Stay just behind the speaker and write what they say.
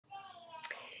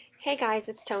Hey guys,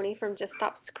 it's Tony from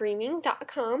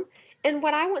JustStopScreaming.com, and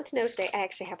what I want to know today, I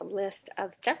actually have a list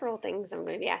of several things I'm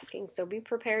going to be asking, so be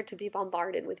prepared to be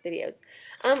bombarded with videos.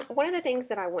 One of the things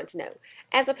that I want to know,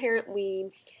 as a parent,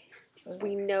 we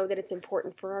know that it's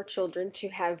important for our children to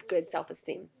have good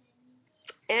self-esteem.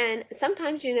 And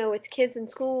sometimes, with kids in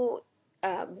school,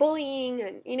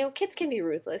 bullying, and kids can be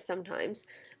ruthless sometimes,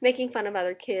 making fun of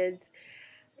other kids.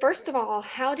 First of all,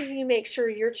 how do you make sure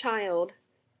your child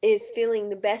is feeling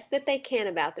the best that they can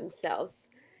about themselves?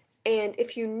 And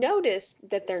if you notice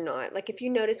that they're not, like if you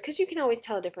notice, because you can always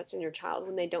tell a difference in your child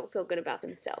when they don't feel good about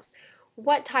themselves,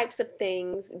 what types of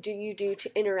things do you do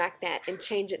to interact that and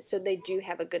change it so they do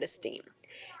have a good esteem?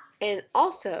 And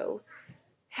also,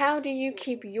 how do you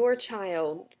keep your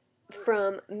child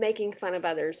from making fun of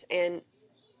others and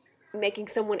making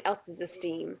someone else's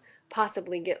esteem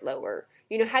possibly get lower?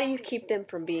 How do you keep them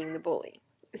from being the bully?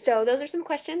 So those are some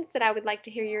questions that I would like to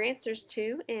hear your answers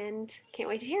to, and can't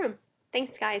wait to hear them.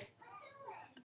 Thanks, guys.